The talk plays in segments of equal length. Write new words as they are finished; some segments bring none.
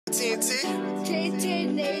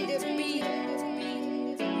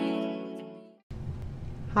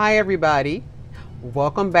Hi everybody,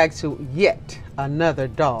 welcome back to yet another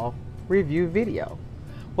doll review video.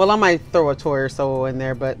 Well, I might throw a toy or so in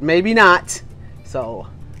there, but maybe not. So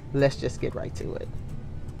let's just get right to it.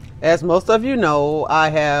 As most of you know, I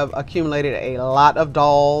have accumulated a lot of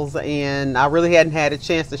dolls and I really hadn't had a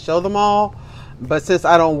chance to show them all. But since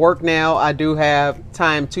I don't work now, I do have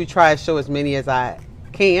time to try to show as many as I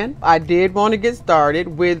can. I did want to get started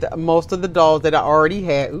with most of the dolls that I already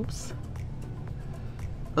had. Oops.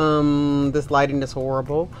 This lighting is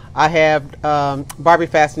horrible. I have Barbie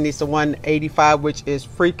Fashionista 185, which is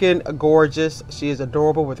freaking gorgeous. She is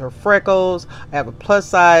adorable with her freckles. I have a plus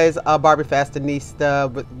size Barbie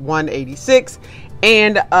Fashionista with 186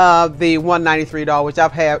 and the 193 doll, which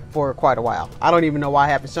I've had for quite a while. I don't even know why I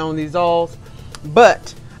haven't shown these dolls,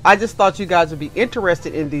 but I just thought you guys would be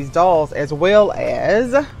interested in these dolls, as well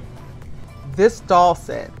as this doll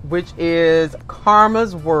set, which is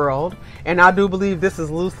Karma's World. And I do believe this is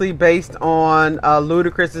loosely based on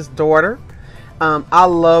Ludacris's daughter. I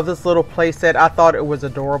love this little play set. I thought it was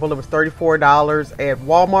adorable. It was $34 at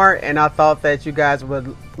Walmart, and I thought that you guys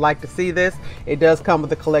would like to see this. It does come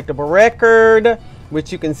with a collectible record,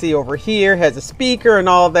 which you can see over here, has a speaker and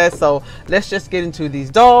all that. So let's just get into these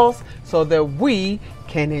dolls so that we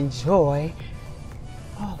can enjoy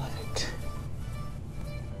all of it.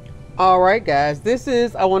 All right, guys, this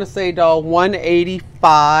is, I want to say, doll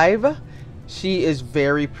 185. She is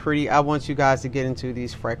very pretty. I want you guys to get into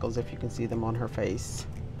these freckles if you can see them on her face.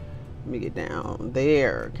 Let me get down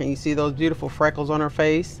there. Can you see those beautiful freckles on her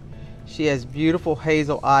face? She has beautiful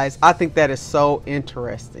hazel eyes. I think that is so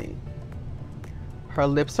interesting. Her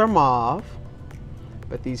lips are mauve,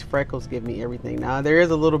 but these freckles give me everything. Now, there is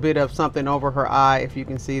a little bit of something over her eye, if you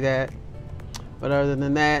can see that. But other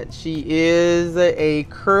than that, she is a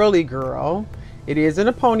curly girl. It is in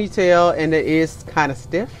a ponytail, and it is kind of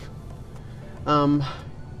stiff.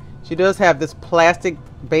 She does have this plastic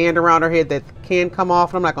band around her head that can come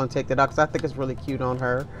off. I'm not going to take that off because I think it's really cute on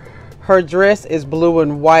her. Her dress is blue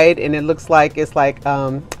and white, and it looks like it's like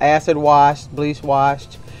acid washed, bleach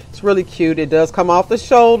washed. It's really cute. It does come off the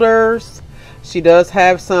shoulders. She does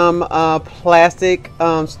have some plastic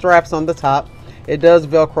straps on the top. It does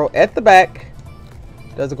Velcro at the back.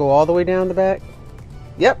 Does it go all the way down the back?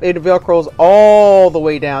 Yep, it Velcros all the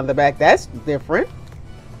way down the back. That's different.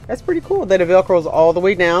 That's pretty cool that it Velcros all the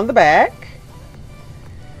way down the back.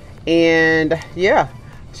 And yeah,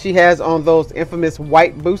 she has on those infamous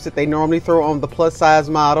white boots that they normally throw on the plus size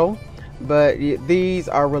model. But these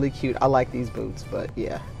are really cute. I like these boots, but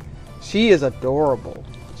yeah. She is adorable.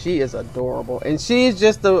 She is adorable. And she's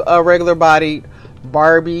just a regular bodied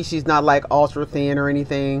Barbie. She's not like ultra thin or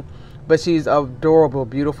anything. But she's an adorable,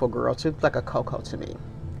 beautiful girl. She looks like a Coco to me.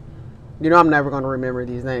 You know, I'm never going to remember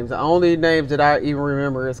these names. The only names that I even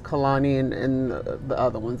remember is Kalani and the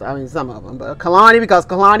other ones. I mean, some of them. But Kalani, because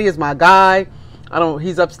Kalani is my guy.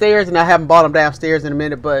 He's upstairs, and I haven't brought him downstairs in a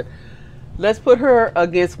minute. But let's put her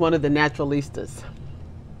against one of the Naturalistas.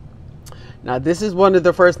 Now, this is one of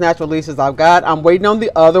the first Naturalistas I've got. I'm waiting on the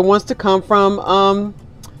other ones to come from,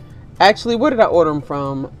 actually, where did I order them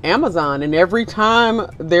from? Amazon. And every time,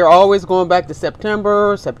 they're always going back to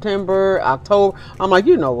September, October. I'm like,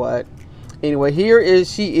 you know what? Anyway,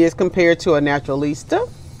 she is compared to a Naturalista.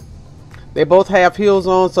 They both have heels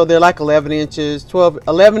on, so they're like 11 and a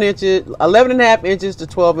half inches to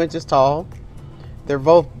 12 inches tall. They're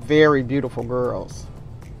both very beautiful girls.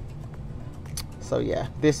 So yeah,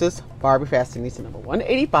 this is Barbie Fashionista number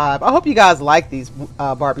 185. I hope you guys like these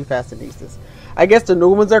Barbie Fashionistas. I guess the new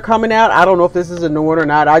ones are coming out. I don't know if this is a new one or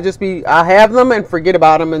not. I have them and forget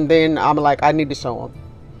about them, and then I'm like, I need to show them.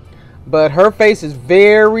 But her face is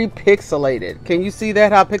very pixelated. Can you see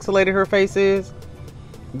that, how pixelated her face is?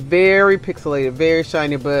 Very pixelated, very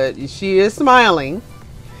shiny, but she is smiling.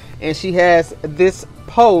 And she has this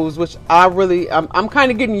pose, which I'm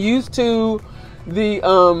kind of getting used to the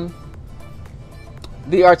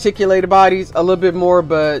articulated bodies a little bit more,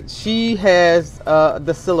 but she has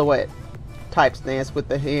the silhouette type stance with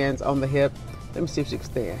the hands on the hip. Let me see if she can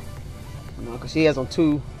stand. Because she has on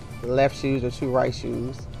 2 left shoes or 2 right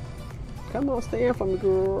shoes. Come on, stand for me,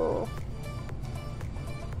 girl.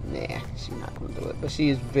 Nah, she's not going to do it. But she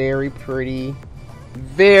is very pretty.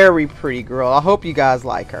 Very pretty girl. I hope you guys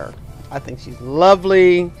like her. I think she's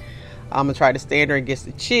lovely. I'm going to try to stand her against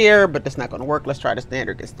the chair, but that's not going to work. Let's try to stand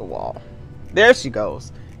her against the wall. There she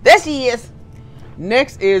goes. There she is.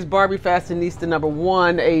 Next is Barbie Fashionista number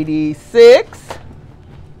 186.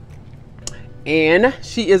 And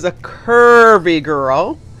she is a curvy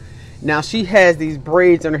girl. Now she has these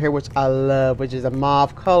braids in her hair, which I love, which is a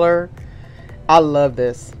mauve color. I love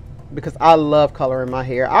this because I love color in my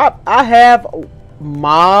hair. I have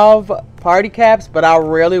mauve party caps, but I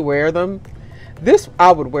rarely wear them. This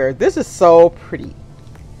I would wear. This is so pretty.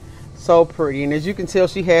 So pretty. And as you can tell,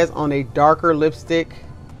 she has on a darker lipstick.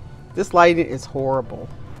 This lighting is horrible.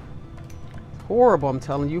 Horrible, I'm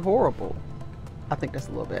telling you, horrible. I think that's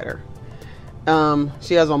a little better.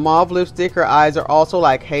 She has a mauve lipstick. Her eyes are also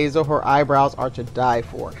like hazel. Her eyebrows are to die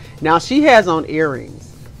for. Now she has on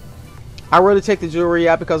earrings. I really take the jewelry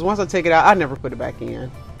out because once I take it out, I never put it back in.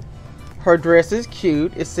 Her dress is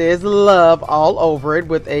cute. It says love all over it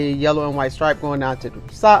with a yellow and white stripe going down to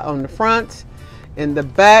the side on the front. In the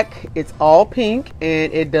back, it's all pink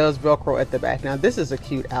and it does Velcro at the back. Now this is a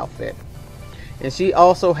cute outfit. And she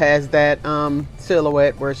also has that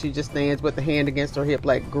silhouette where she just stands with the hand against her hip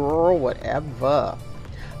like, girl, whatever.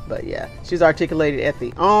 But yeah, she's articulated at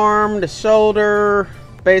the arm, the shoulder.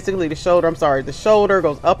 Basically the shoulder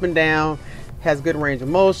goes up and down, has good range of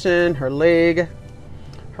motion. Her leg,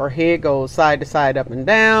 her head goes side to side, up and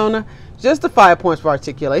down. Just the 5 points for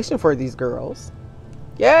articulation for these girls.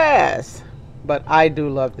 Yes. But I do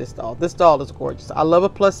love this doll. This doll is gorgeous. I love a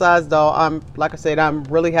plus size doll. Like I said, I'm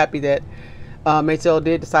really happy that Mattel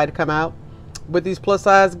did decide to come out with these plus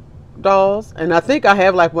size dolls. And I think I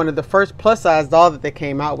have like one of the first plus size dolls that they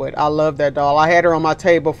came out with. I love that doll. I had her on my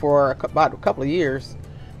table for about a couple of years.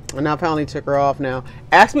 And I finally took her off now.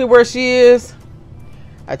 Ask me where she is.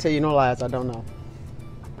 I tell you no lies, I don't know.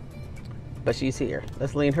 But she's here.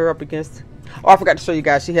 Let's lean her up against. Oh, I forgot to show you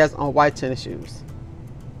guys. She has on white tennis shoes.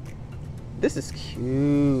 This is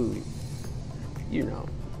cute. You know,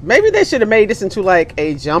 maybe they should have made this into like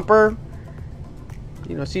a jumper.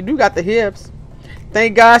 You know, she do got the hips.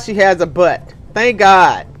 Thank God she has a butt. Thank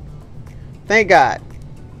God. Thank God.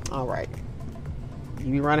 All right.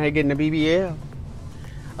 You be running here getting the BBL.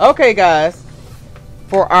 Okay, guys.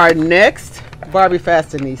 For our next Barbie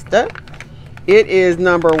Fashionista, it is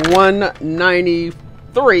number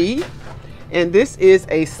 193. And this is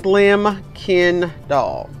a Slim Ken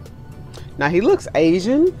doll. Now he looks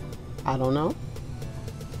Asian. I don't know.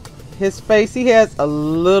 His face, he has a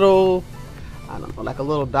little, I don't know, like a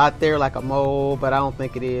little dot there, like a mole, but I don't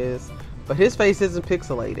think it is. But his face isn't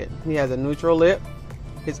pixelated. He has a neutral lip.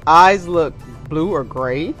 His eyes look blue or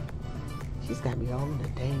gray. She's got me all in the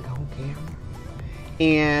dang on camera.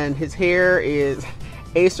 And his hair is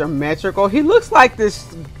asymmetrical. He looks like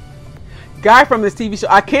this guy from this TV show.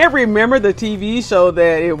 I can't remember the TV show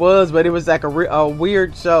that it was, but it was like a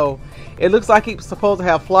weird show. It looks like he's supposed to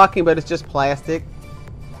have flocking, but it's just plastic.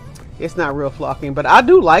 It's not real flocking, but I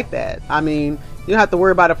do like that. I mean, you don't have to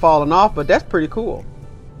worry about it falling off, but that's pretty cool.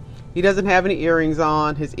 He doesn't have any earrings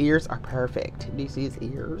on. His ears are perfect. Do you see his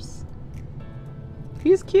ears?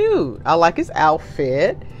 He's cute. I like his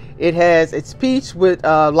outfit. It's peach with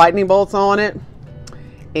lightning bolts on it.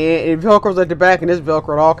 And it velcros at the back, and it's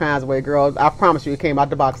velcroed all kinds of ways, girl. I promise you it came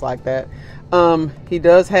out the box like that. He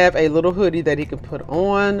does have a little hoodie that he can put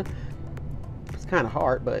on. It's kind of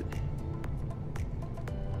hard, but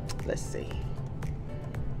let's see.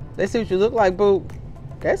 Let's see what you look like, boo.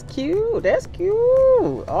 That's cute. That's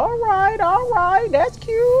cute. All right, that's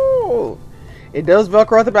cute. It does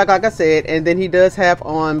velcro at the back, like I said, and then he does have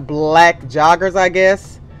on black joggers, I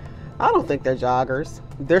guess. I don't think they're joggers.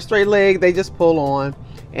 They're straight leg. They just pull on.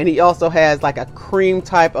 And he also has like a cream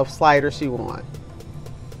type of slider shoe on.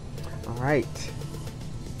 All right.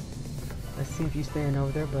 Let's see if you stand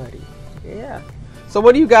over there, buddy. Yeah. So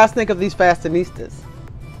what do you guys think of these Fashionistas?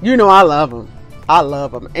 You know I love them. I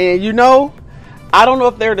love them. And you know, I don't know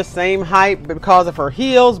if they're the same height because of her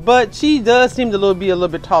heels, but she does seem to be a little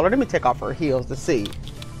bit taller. Let me take off her heels to see.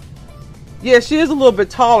 Yeah, she is a little bit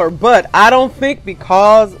taller, but I don't think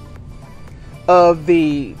because of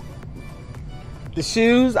the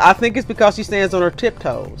shoes, I think it's because she stands on her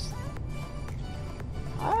tiptoes.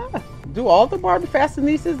 Do all the Barbie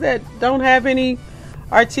Fashionistas that don't have any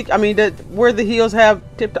where the heels have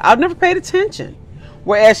tiptoes? I've never paid attention.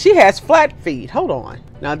 Whereas she has flat feet. Hold on.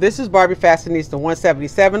 Now this is Barbie Fashionista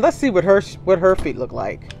 177. Let's see what her feet look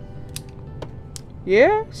like.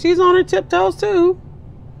 Yeah, she's on her tiptoes too.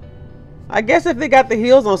 I guess if they got the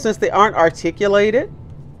heels on, since they aren't articulated,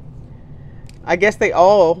 I guess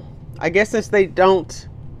since they're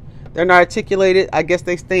not articulated, I guess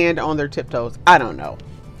they stand on their tiptoes. I don't know.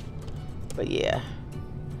 But yeah.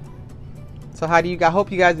 So how do you guys, I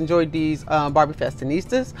hope you guys enjoyed these Barbie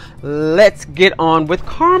Fashionistas. Let's get on with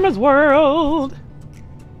Karma's World.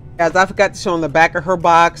 Guys, I forgot to show on the back of her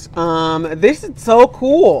box. This is so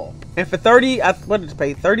cool. And for 30, what did it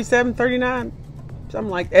pay? 37, 39? something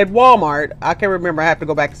like at Walmart. I can't remember. I have to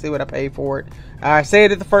go back and see what I paid for it. I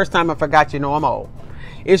said it the first time. I forgot. You know, I'm old.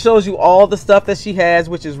 It shows you all the stuff that she has,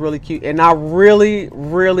 which is really cute. And I really,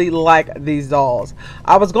 really like these dolls.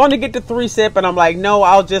 I was going to get the 3-set, but I'm like, no,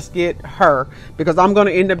 I'll just get her. Because I'm going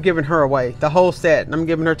to end up giving her away. The whole set. And I'm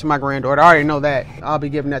giving her to my granddaughter. I already know that. I'll be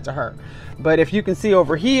giving that to her. But if you can see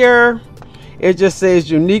over here, it just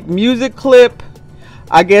says unique music clip.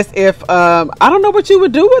 I guess if, I don't know what you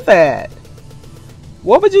would do with that.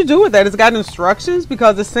 What would you do with that? It's got instructions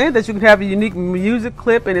because it's saying that you can have a unique music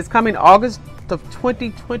clip and it's coming August of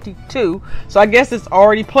 2022. So I guess it's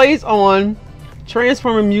already plays on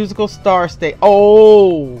Transforming Musical Star Stage.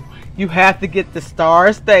 Oh, you have to get the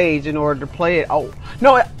Star Stage in order to play it. Oh,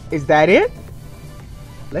 no, is that it?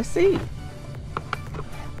 Let's see.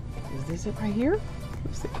 Is this it right here?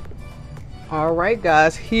 Let's see. All right,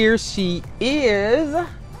 guys, here she is.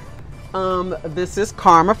 This is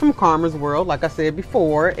Karma from Karma's World, like I said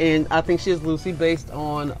before, and I think she is loosely based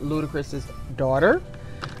on Ludacris's daughter.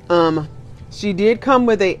 She did come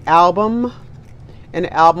with an album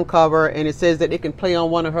cover, and it says that it can play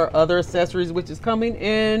on one of her other accessories, which is coming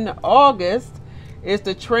in August. It's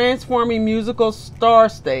the Transforming Musical Star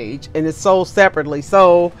Stage, and it's sold separately.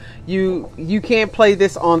 So you can't play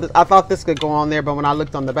this on the, I thought this could go on there, but when I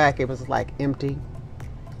looked on the back, it was like empty.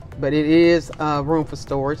 But it is room for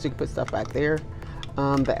storage. So you can put stuff back there.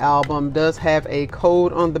 The album does have a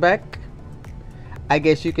code on the back. I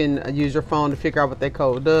guess you can use your phone to figure out what that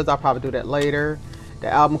code does. I'll probably do that later. The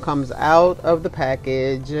album comes out of the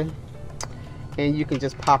package, and you can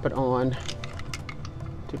just pop it on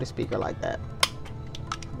to the speaker like that.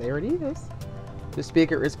 There it is. The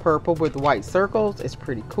speaker is purple with white circles. It's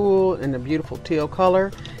pretty cool in a beautiful teal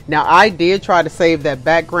color. Now I did try to save that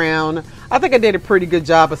background. I think I did a pretty good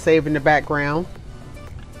job of saving the background.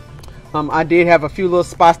 I did have a few little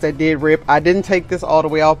spots that did rip. I didn't take this all the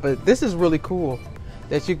way off, but this is really cool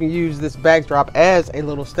that you can use this backdrop as a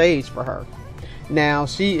little stage for her. Now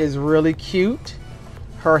she is really cute.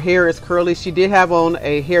 Her hair is curly. She did have on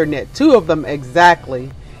a hairnet, 2 of them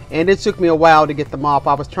exactly. And it took me a while to get them off.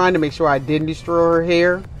 I was trying to make sure I didn't destroy her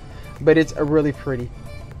hair, but it's really pretty.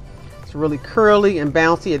 It's really curly and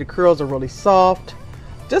bouncy, and the curls are really soft.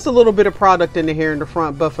 Just a little bit of product in the hair in the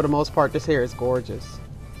front, but for the most part, this hair is gorgeous.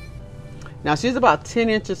 Now, she's about 10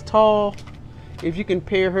 inches tall. If you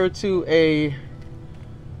compare her to a...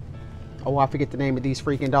 Oh, I forget the name of these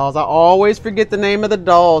freaking dolls. I always forget the name of the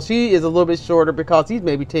doll. She is a little bit shorter because he's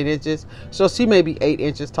maybe 10 inches. So she may be 8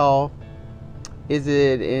 inches tall. Is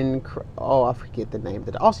it in... Oh, I forget the name of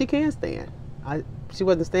the doll. Oh, she can stand. She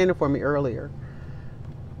wasn't standing for me earlier.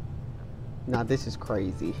 Now, this is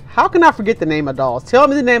crazy. How can I forget the name of dolls? Tell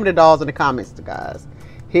me the name of the dolls in the comments, guys.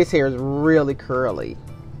 His hair is really curly.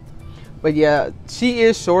 But yeah, she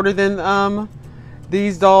is shorter than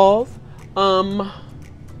these dolls.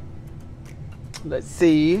 Let's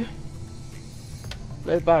see.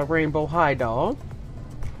 Let's buy a Rainbow High doll.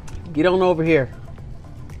 Get on over here.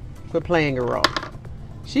 Quit playing her role.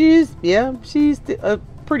 She's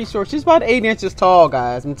pretty short. She's about 8 inches tall,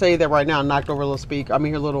 guys. I'm gonna tell you that right now. I knocked over a little speaker. I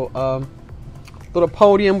mean, her little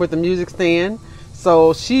podium with the music stand.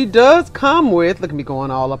 So she does come with. Look at me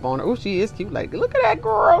going all up on her. Oh, she is cute. Like, look at that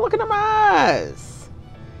girl. Look at them eyes.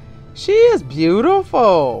 She is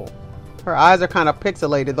beautiful. Her eyes are kind of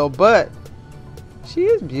pixelated though, but she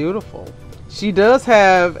is beautiful. She does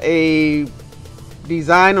have a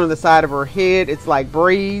design on the side of her head. It's like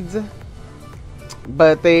braids,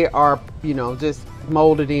 but they are, you know, just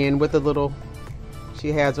molded in with a little.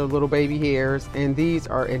 She has her little baby hairs, and these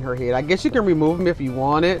are in her head. I guess you can remove them if you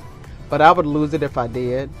want it, but I would lose it if I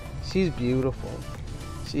did. She's beautiful.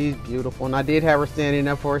 She's beautiful, and I did have her standing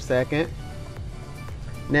up for a second.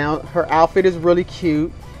 Now her outfit is really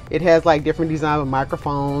cute. It has like different design with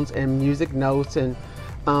microphones and music notes and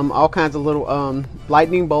all kinds of little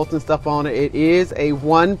lightning bolts and stuff on it. It is a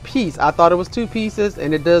 1 piece. I thought it was 2 pieces,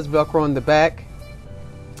 and it does Velcro in the back.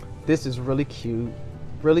 This is really cute.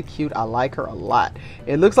 Really cute. I like her a lot.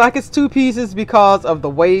 It looks like it's 2 pieces because of the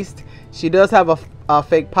waist. She does have a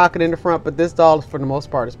fake pocket in the front, but this doll for the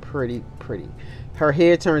most part is pretty. Her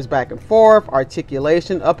head turns back and forth.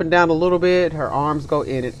 Articulation up and down a little bit. Her arms go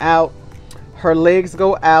in and out. Her legs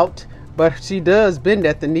go out, but she does bend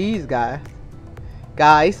at the knees, guys.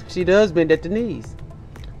 She does bend at the knees.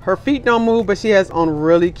 Her feet don't move, but she has on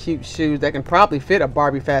really cute shoes that can probably fit a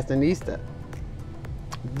Barbie Fashionista.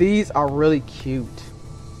 These are really cute.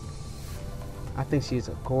 I think she's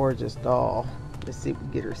a gorgeous doll. Let's see if we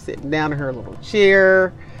can get her sitting down in her little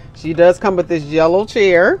chair. She does come with this yellow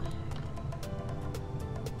chair,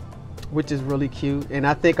 which is really cute, and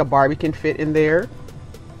I think a Barbie can fit in there.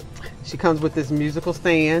 She comes with this musical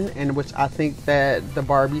stand, in which I think that the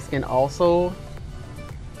Barbies can also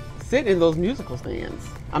sit in those musical stands.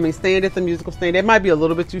 I mean, stand at the musical stand. It might be a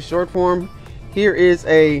little bit too short for them. Here is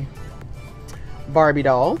a Barbie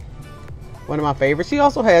doll, one of my favorites. She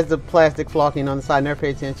also has the plastic flocking on the side. Never pay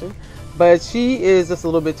attention, but she is just a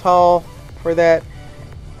little bit tall for that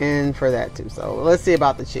and for that too. So let's see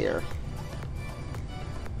about the chair.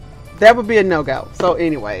 That would be a no-go. So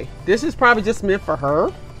anyway, this is probably just meant for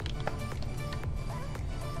her.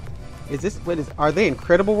 Is this, what is, are they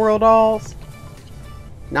Incredible World dolls?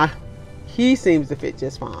 Nah, he seems to fit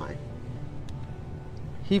just fine.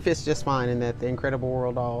 He fits just fine in that, the Incredible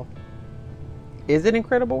World doll. Is it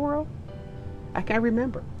Incredible World? I can't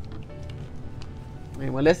remember.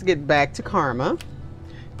 Anyway, let's get back to Karma.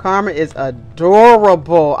 Karma is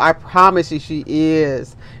adorable. I promise you she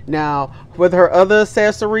is. Now, with her other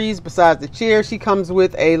accessories besides the chair, she comes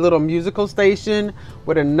with a little musical station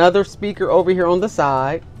with another speaker over here on the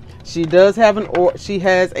side. She does have she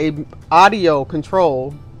has a audio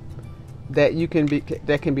control that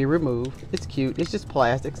can be removed. It's cute. It's just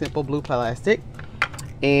plastic, simple blue plastic.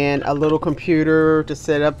 And a little computer to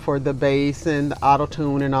set up for the bass and the auto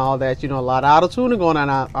tune and all that. You know, a lot of auto tuning going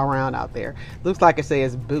on around out there. Looks like it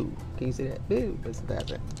says boo. Can you see that? Boo.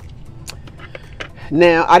 That's it.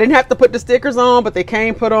 Now, I didn't have to put the stickers on, but they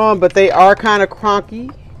came put on, but they are kind of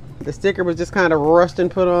cronky. The sticker was just kind of rushed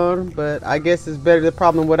and put on, but I guess it's better the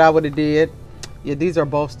problem what I would have did. Yeah, these are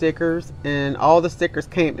both stickers, and all the stickers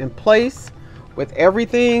came in place with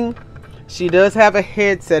everything. She does have a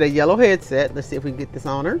headset, a yellow headset. Let's see if we can get this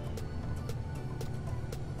on her.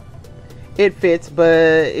 It fits,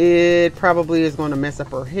 but it probably is going to mess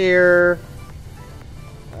up her hair.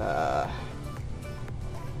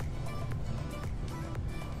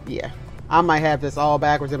 Yeah, I might have this all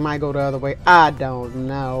backwards. It might go the other way. I don't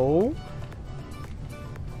know.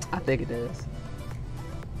 I think it does.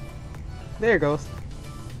 There it goes.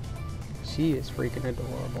 She is freaking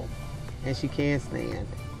adorable. And she can stand.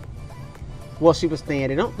 Well, she was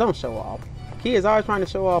standing. Don't show off. Kids always trying to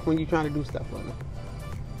show off when you're trying to do stuff with them.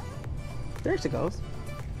 There she goes.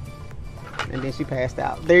 And then she passed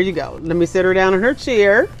out. There you go. Let me sit her down in her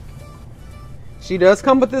chair. She does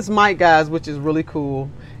come with this mic, guys, which is really cool.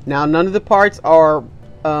 Now, none of the parts are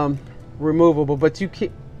removable, but you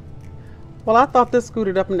can. Well, I thought this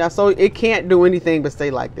scooted up and down, so it can't do anything but stay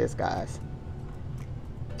like this, guys.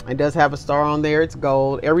 It does have a star on there. It's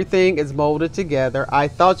gold. Everything is molded together. I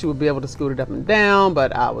thought you would be able to scoot it up and down,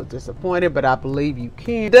 but I was disappointed. But I believe you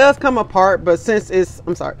can. It does come apart, but since it's,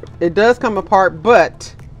 I'm sorry, it does come apart,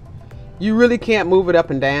 but you really can't move it up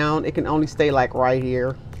and down. It can only stay like right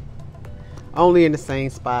here. Only in the same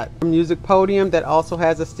spot. A music podium that also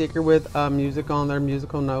has a sticker with music on there,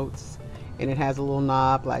 musical notes. And it has a little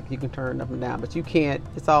knob, like you can turn it up and down, but you can't.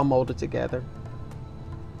 It's all molded together.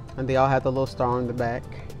 And they all have the little star on the back.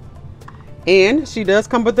 And she does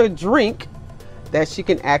come with a drink that she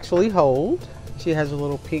can actually hold. She has a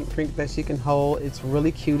little pink drink that she can hold. It's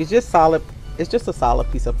really cute. It's just solid. It's just a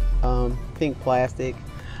solid piece of pink plastic.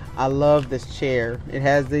 I love this chair. It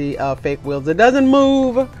has the fake wheels. It doesn't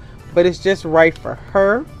move, but it's just right for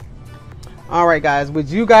her. All right, guys. Would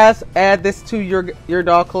you guys add this to your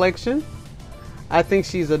doll collection? I think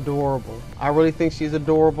she's adorable. I really think she's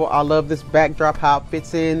adorable. I love this backdrop, how it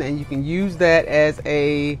fits in, and you can use that as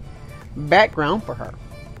a background for her.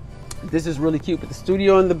 This is really cute with the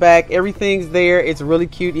studio in the back. Everything's there. It's really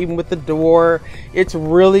cute, even with the door. It's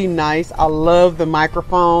really nice. I love the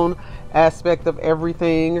microphone aspect of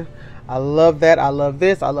everything. I love that. I love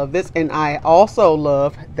this. I love this. And I also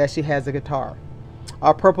love that she has a guitar.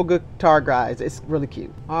 Our purple guitar, guys. It's really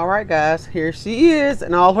cute. All right, guys. Here she is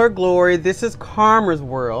in all her glory. This is Karma's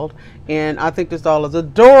world. And I think this doll is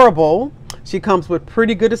adorable. She comes with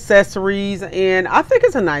pretty good accessories. And I think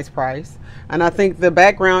it's a nice price. And I think the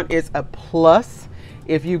background is a plus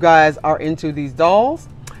if you guys are into these dolls.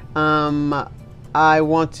 I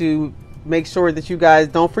want to make sure that you guys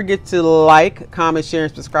don't forget to like, comment, share,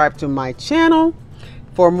 and subscribe to my channel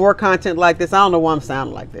for more content like this. I don't know why I'm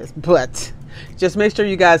sounding like this, but just make sure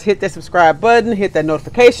you guys hit that subscribe button, hit that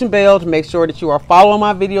notification bell to make sure that you are following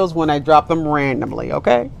my videos when I drop them randomly,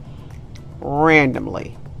 okay?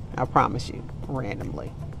 Randomly. I promise you,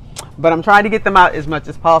 randomly. But I'm trying to get them out as much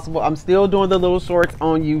as possible. I'm still doing the little shorts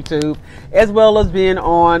on YouTube, as well as being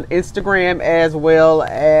on Instagram, as well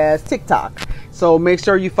as TikTok. So make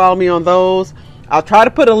sure you follow me on those. I'll try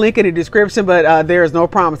to put a link in the description, but there is no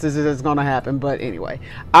promises that it's going to happen. But anyway,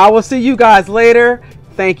 I will see you guys later.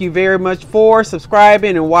 Thank you very much for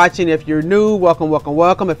subscribing and watching. If you're new, welcome, welcome,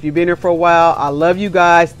 welcome. If you've been here for a while, I love you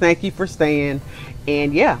guys. Thank you for staying.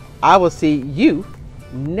 And yeah, I will see you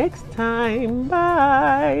next time.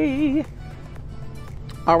 Bye.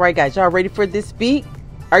 All right, guys, y'all ready for this beat?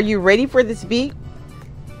 Are you ready for this beat?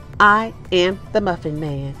 I am the Muffin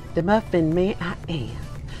Man. The Muffin Man I am.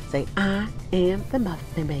 Say, I am the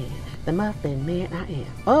Muffin Man. The Muffin Man I am.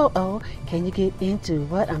 Oh, oh, can you get into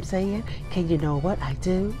what I'm saying? Can you know what I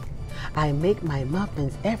do? I make my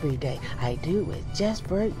muffins every day. I do it just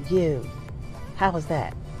for you. How was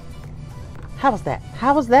that? How was that?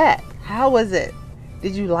 How was that? How was it?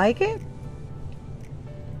 Did you like it?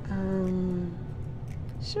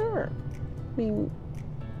 Sure. I mean,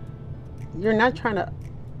 you're not trying to,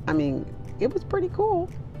 it was pretty cool.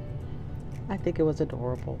 I think it was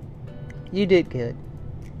adorable. You did good.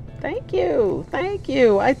 Thank you. Thank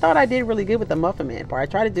you. I thought I did really good with the Muffin Man part. I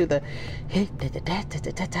tried to do the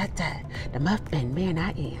Muffin Man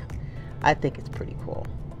I am. I think it's pretty cool.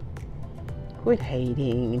 Quit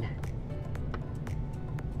hating.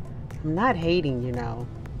 I'm not hating, you know.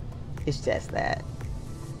 It's just that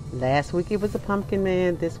last week it was a Pumpkin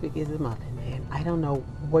Man. This week is a Muffin Man. I don't know.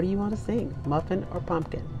 What do you want to sing? Muffin or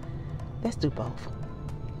pumpkin? Let's do both.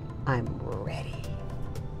 I'm ready.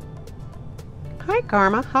 Hi,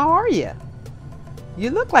 Karma. How are you? You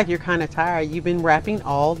look like you're kind of tired. You've been rapping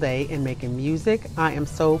all day and making music. I am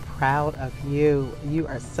so proud of you. You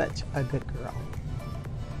are such a good girl.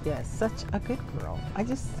 Yes, such a good girl.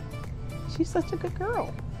 She's such a good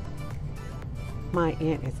girl. My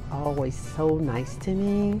aunt is always so nice to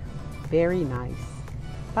me. Very nice.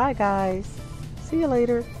 Bye, guys. See you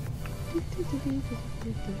later. I am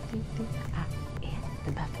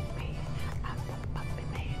the Muffin Man. I'm the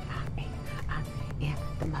Muffin Man. I am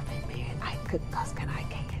the Muffin Man. I cook cause can I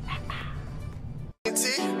can.